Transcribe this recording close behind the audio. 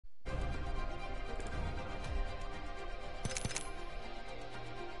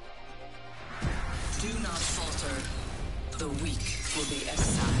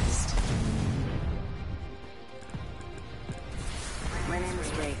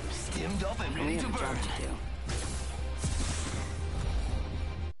Stimmed up and ready to burn.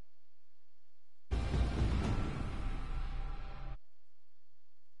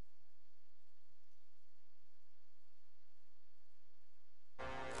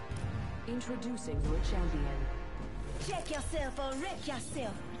 Introducing your champion. Check yourself or wreck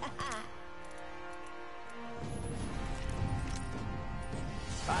yourself.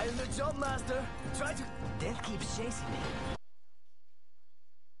 I'm the jump master. Try to. Death keeps chasing me.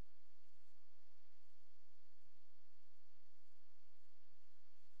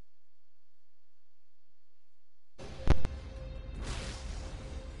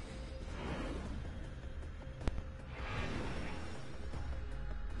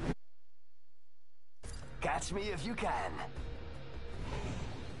 Catch me if you can.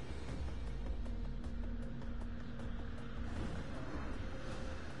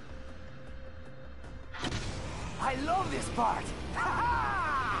 I love this part! Ha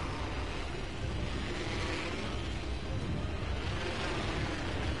ha!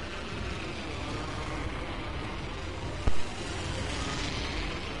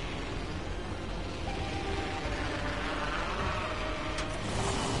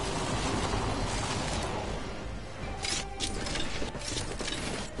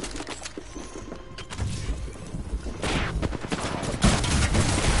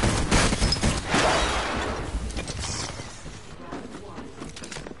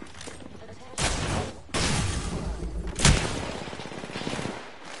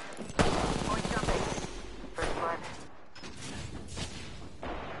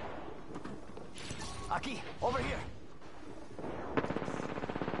 Aki, over here.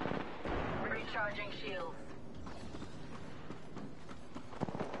 Recharging shields.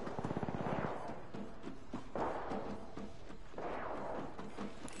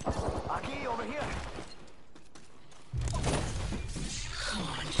 Aki, over here. Come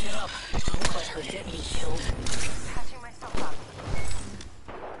on, get up. Don't let her get me killed. Patching myself up.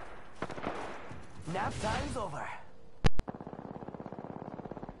 Nap time's over.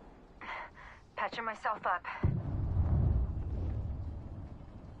 Patching myself up.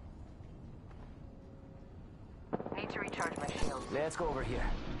 Need to recharge my shield. Let's go over here.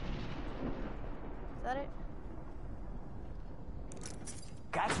 Is that it?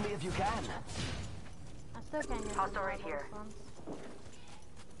 Catch me if you can. I still can't get Hostile right those here. ones.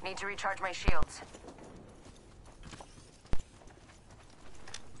 Need to recharge my shields.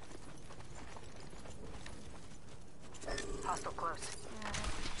 Hostile close.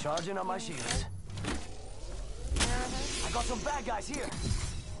 Charging on my shields. I got some bad guys here.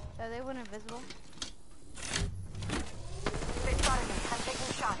 So they went invisible. They spotted me. I'm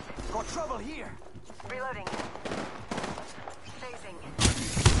taking shots. Got trouble here. Reloading. Phasing.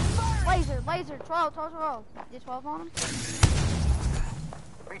 Laser, laser, 12, 12, 12. Did 12 on him?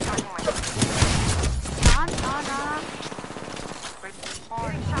 Recharging my shield. On.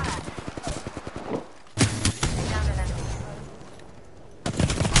 Getting shot at. Down an enemy.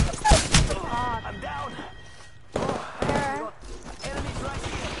 I'm down. Where? Enemies right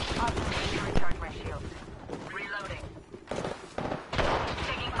here. I need to recharge my shield. Reloading.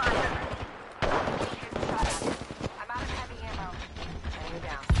 Taking fire. Getting shot at. I'm out of heavy ammo. Enemy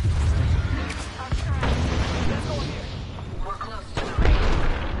down. Let's go here. We're close to the ring.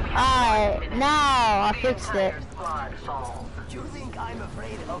 Alright, now I fixed it. Squad falls. You think I'm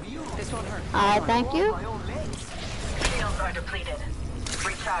afraid of you? This won't hurt. Alright, thank you. My own legs. Shields are depleted.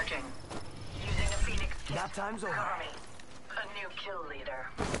 Recharging. Using the Phoenix kit. Nap time's over. Cover me. A new kill leader.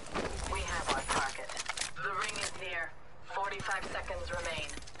 We have our target. The ring is near. 45 seconds remain.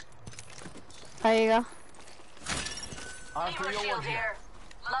 There you go. Arthur, Shield here.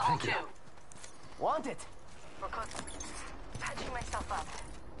 Level 2. Want it? We're close. Patching myself up.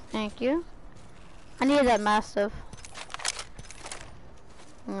 Thank you. I need that massive.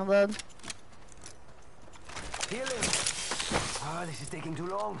 Load. Healing. Oh, this is taking too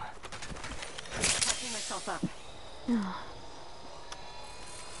long. Patching myself up.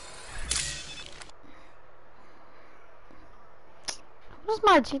 When's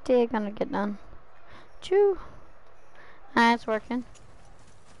my GTA gonna get done? Choo. Ah, it's working.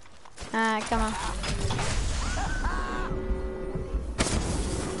 Alright, come on.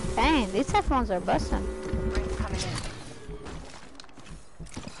 Dang, these headphones are busting. Ring coming in.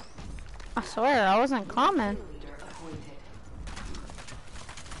 I swear, I wasn't common.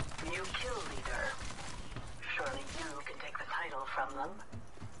 New kill leader. Surely you can take the title from them.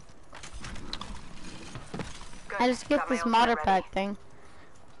 Good. I just get Got my this ultimate modder ready. pack thing.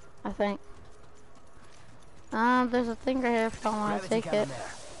 I think. There's a thing right here if I want to Gravity take it. cannon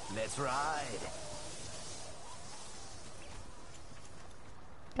there. Let's ride.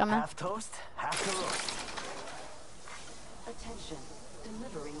 Coming. Half toast, half the roast. Attention.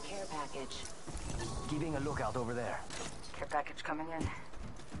 Delivering care package. Keeping a lookout over there. Care package coming in.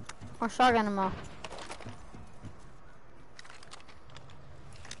 Or shotgun ammo.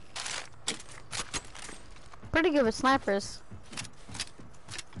 Pretty good with snipers.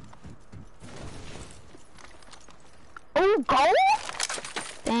 Oh, gold?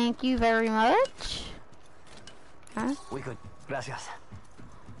 Thank you very much. Huh? We could. Gracias.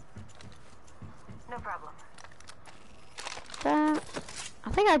 No problem. I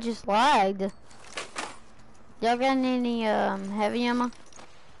think I just lagged. Y'all got any heavy ammo?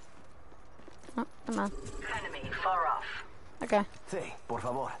 Oh, come on. Enemy far off. Okay. Sí, por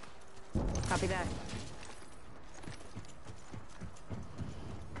favor. Copy that.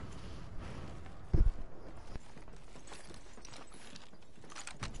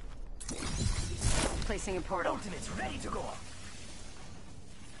 Placing a portal. Ultimate's ready to go.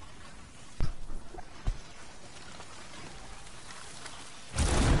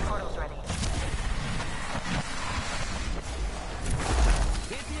 Portal's ready.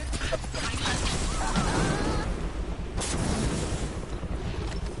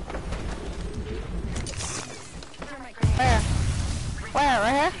 Where?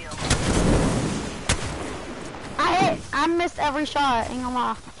 Right here? I missed every shot. Ain't gonna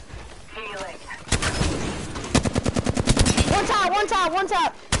lie. Healing. One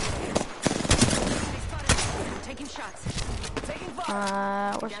top. Taking shots. Taking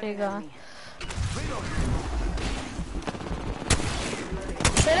fire. Where's she going? Reload.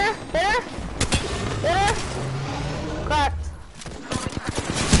 Hit her. Cracked.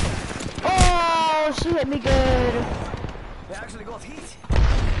 Oh, she hit me good. They actually got heat.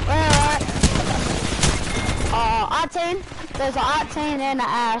 Where? Octane. There's an octane and an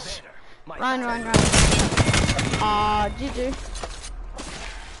ash. Run. GG.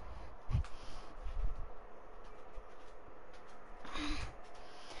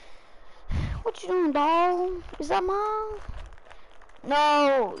 What you doing, dog? Is that mine?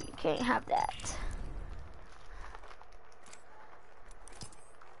 No, you can't have that.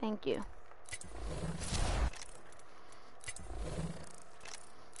 Thank you.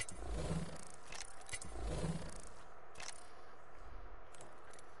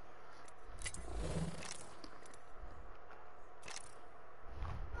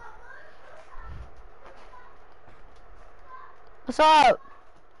 What's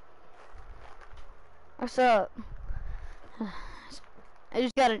up? I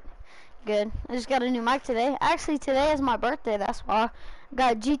just got a new mic today. Actually, today is my birthday. That's why I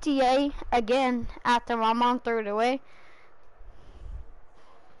got GTA again after my mom threw it away.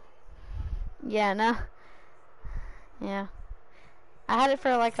 Yeah, no. Yeah. I had it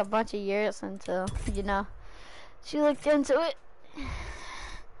for like a bunch of years until, you know, she looked into it.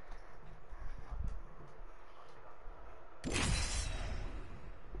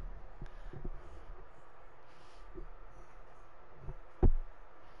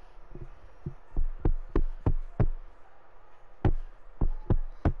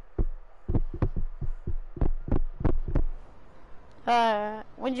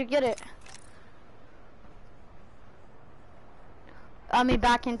 When'd you get it? I mean,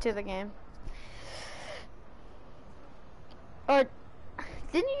 back into the game. Or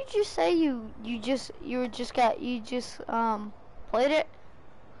didn't you just say you just played it?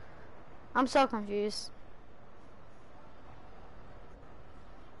 I'm so confused.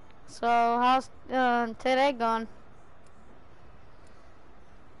 So how's today going?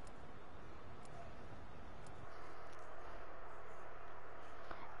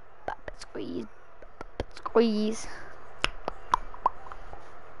 Squeeze.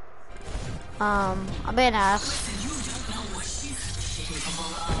 I've been asked.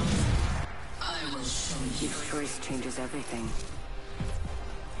 I will show you. Choice changes everything.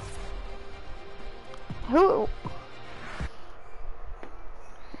 Who?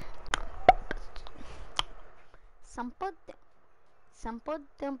 Something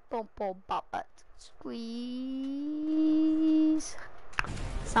squeeze.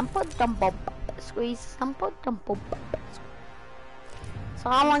 Squeeze. So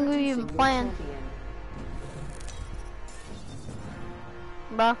how long have you been playing?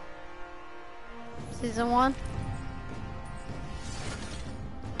 Bro. Season 1?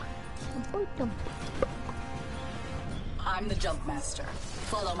 I'm the jump master.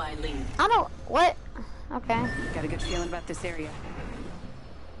 Follow my lead. I don't, what? Okay. Got a good feeling about this area.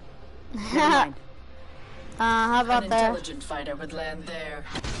 Never mind. How about An that? intelligent fighter would land there.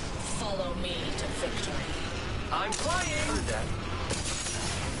 Follow me to victory. I'm flying. That.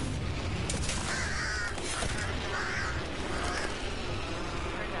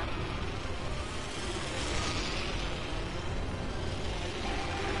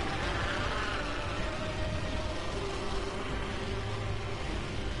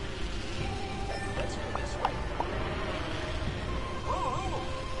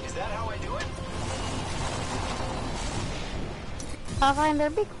 Pathfinder,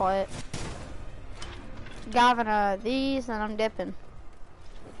 be quiet. Gavin, these, and I'm dipping.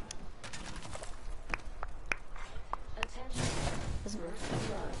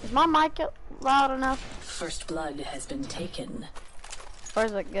 Is my mic loud enough? First blood has been taken. Or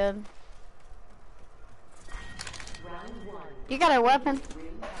is it good? You got a weapon?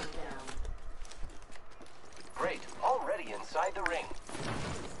 Great. Already inside the ring.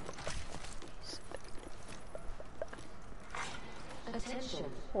 Attention.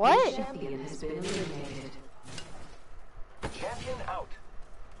 What? Champion has been eliminated. Champion out.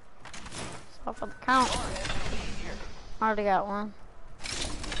 Off of the count. Our MVP here. Already got one.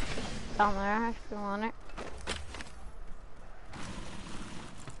 Down there, if you want it.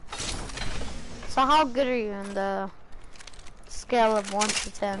 So how good are you in the scale of 1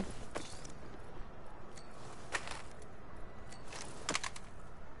 to 10?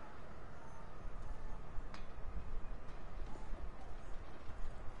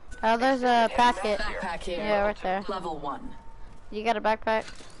 Oh, there's a packet. Backpack here. Yeah, right there. Level 1. You got a backpack?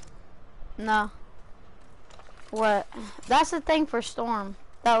 No. What? That's the thing for Storm.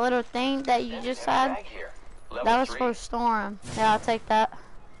 That little thing that you just had, that was for Storm. Yeah, I'll take that.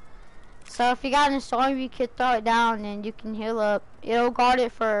 So if you got in Storm, you could throw it down and you can heal up. It'll guard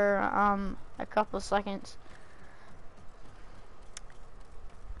it for a couple of seconds.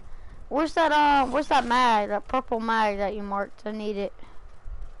 Where's that mag? That purple mag that you marked? I need it.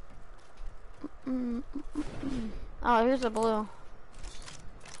 Oh, here's a blue.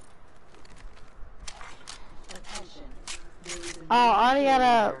 Oh, I already got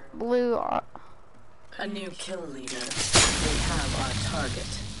a blue. A new kill leader. We have our target.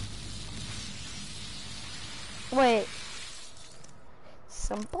 Wait.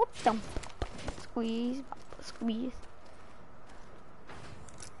 Simple dump. Squeeze. Squeeze.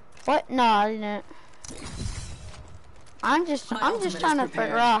 What? No, I didn't. I'm just trying to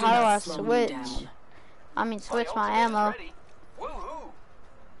figure out how do I switch. I mean, switch my ammo.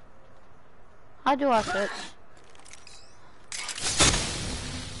 How do I switch?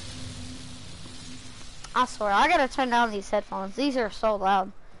 I swear, I gotta turn down these headphones. These are so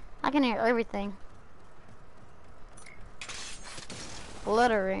loud. I can hear everything.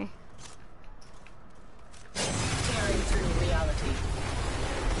 Literally. Tearing through reality.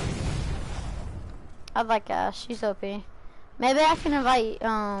 I like Ash. She's OP. Maybe I can invite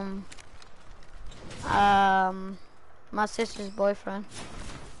my sister's boyfriend.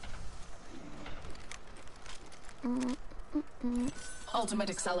 Ultimate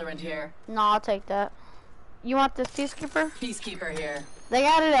accelerant here. No, I'll take that. You want this Peacekeeper? Peacekeeper here. They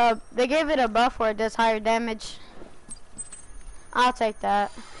got it they gave it a buff where it does higher damage. I'll take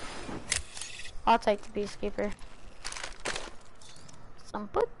that. I'll take the Peacekeeper. Some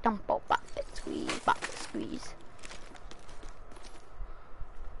put dumpo bop it squeeze.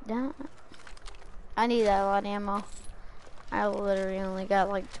 Down. I need that lot of ammo. I literally only got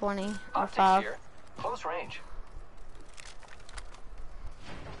like 20 or 5. Here. Close range.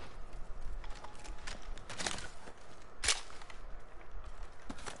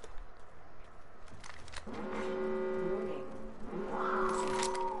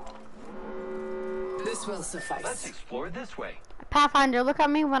 This will suffice. Let's explore this way. Pathfinder, look at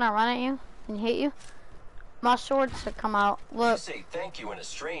me when I run at you and hit you. My sword should come out. You Look. say thank you in a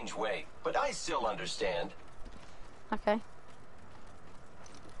strange way, but I still understand. Okay.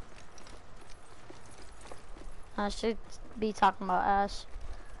 I should be talking about Ash.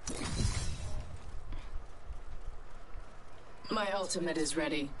 My ultimate is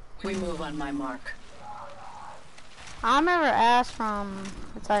ready. We move on my mark. I remember Ash from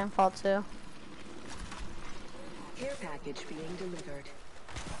Titanfall 2. Care package being delivered.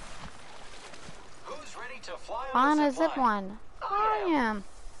 Who's ready to fly On on a the zip zip line? line. I am.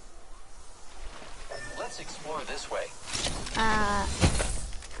 Let's explore this way.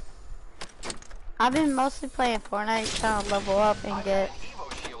 I've been mostly playing Fortnite, trying to level up and I've get, got an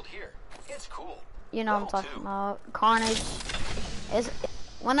Evo shield here. It's cool. you know what I'm Level talking 2. about. Carnage.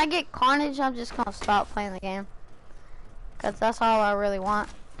 When I get Carnage, I'm just gonna stop playing the game. Cause that's all I really want.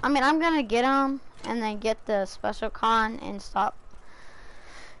 I mean, I'm gonna get them and then get the special con and stop.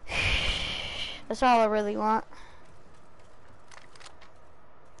 That's all I really want.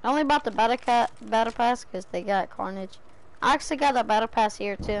 I only bought the battle pass because they got Carnage. I actually got the battle pass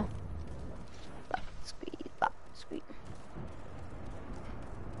here too. Squeeze.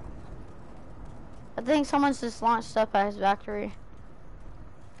 I think someone's just launched up at his factory.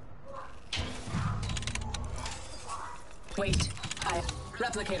 Wait,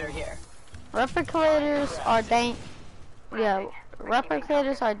 replicator here. Replicators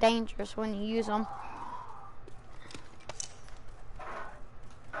are dangerous when you use them.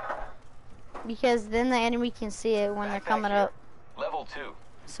 because then the enemy can see it when they're coming up. Level 2.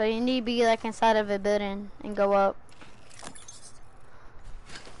 So you need to be like inside of a building and go up.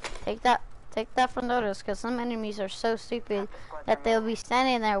 Take that for notice, because some enemies are so stupid that they'll be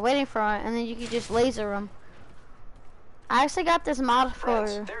standing there waiting for it, and then you can just laser them. I actually got this mod for.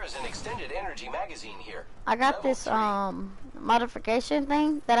 There is an extended energy magazine here. I got this modification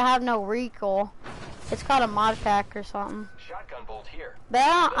thing that I have no recoil. It's called a mod pack or something. Shotgun bolt here. But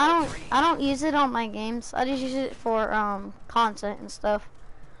I don't use it on my games. I just use it for content and stuff.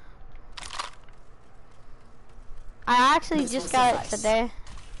 I actually just got it today.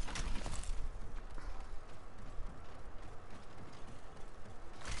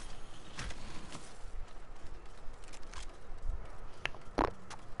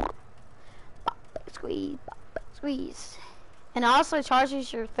 Squeeze, squeeze. And it also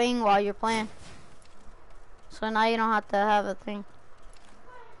charges your thing while you're playing. So now you don't have to have a thing.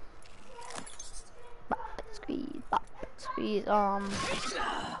 Squeeze, squeeze,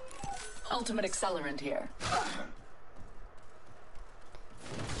 Ultimate accelerant here.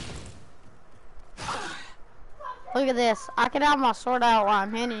 Look at this. I can have my sword out while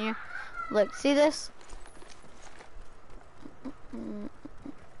I'm hitting you. Look, see this?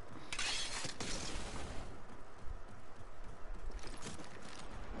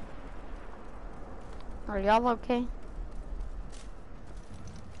 Are y'all okay?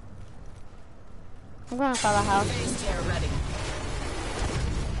 I'm going inside the house. Base tear ready.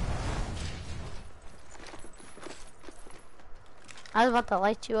 I was about to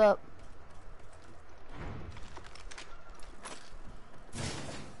light you up.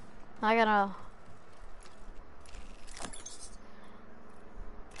 I gotta.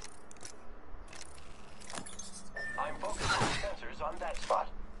 I'm focusing sensors on that spot.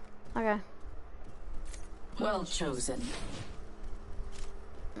 Okay. Well chosen.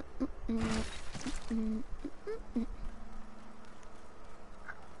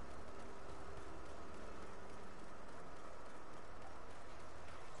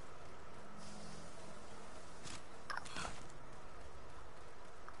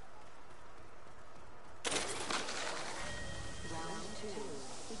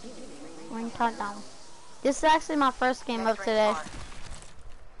 Ring countdown. This is actually my first game of today.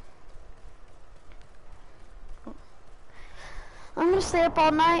 I'm gonna stay up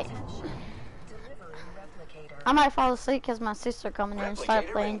all night. I might fall asleep because my sister coming in and start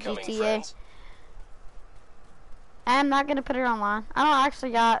playing GTA. I'm not gonna put it online. I don't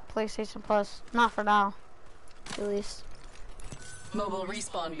actually got PlayStation Plus, not for now, at least. Mobile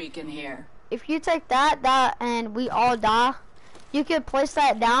respawn beacon here. If you take that, and we all die, you could place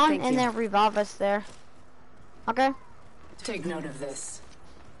that down and then revive us there. Okay? Take note of this.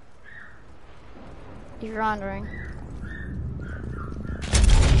 If you're wondering.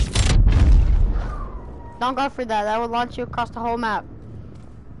 Don't go for that. That will launch you across the whole map.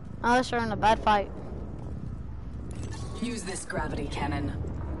 Unless you're in a bad fight. Use this gravity cannon.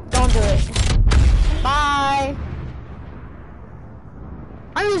 Don't do it. Bye.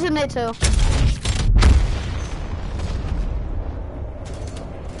 I'm using it too.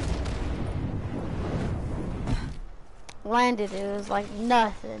 Landed. It was like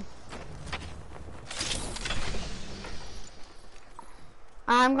nothing.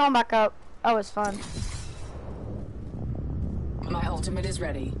 I'm going back up. Oh, it's fun. My ultimate is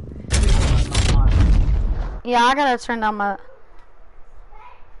ready. My mark. Yeah, I gotta turn down my.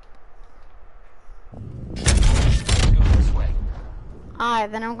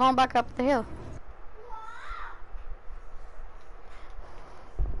 Alright, then I'm going back up the hill.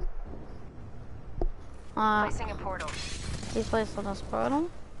 Placing a portal. He's placed on this portal.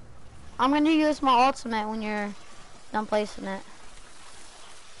 I'm gonna use my ultimate when you're done placing it.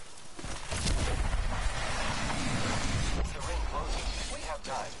 The ring closes. We have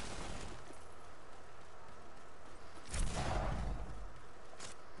time.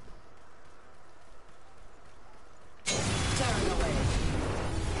 Tearing away.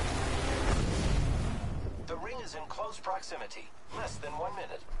 The ring is in close proximity. Less than 1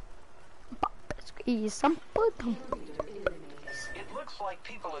 minute. Some puto. It looks like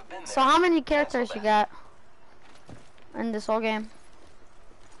people have been there. So how many characters you got in this whole game?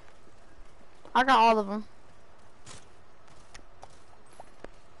 I got all of them.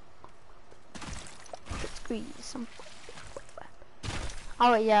 Squeeze some.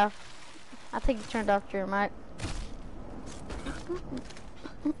 Oh wait, yeah. I think you turned off your mic.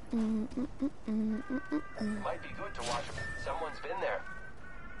 Might be good to watch. Someone's been there.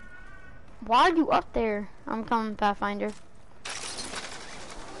 Why are you up there? I'm coming, Pathfinder.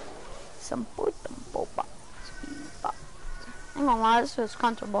 Some boba. I ain't gonna lie, this was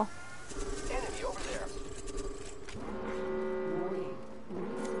comfortable.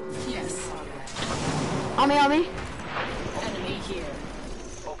 On me, on me. Enemy here.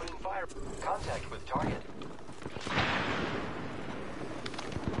 Opening fire. Contact with target.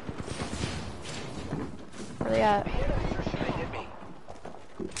 Where they at? The enemies are shooting at me.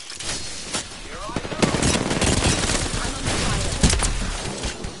 Here I go. I'm on fire.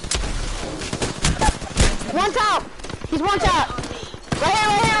 One top! He's one top! Right here,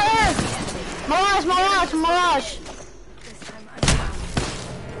 right here, right here! Mirage, Mirage, Mirage!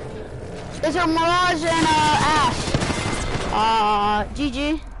 There's a Mirage and Ash.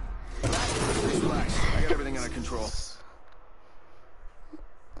 GG. Please relax. I got everything under control.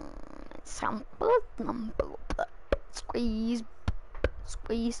 Sample, squeeze,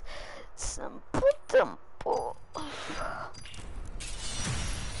 squeeze, sample, sample.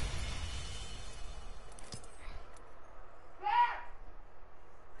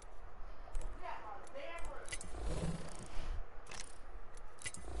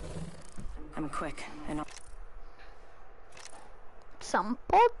 I'm quick and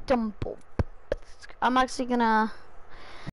Sample, sample. I'm actually gonna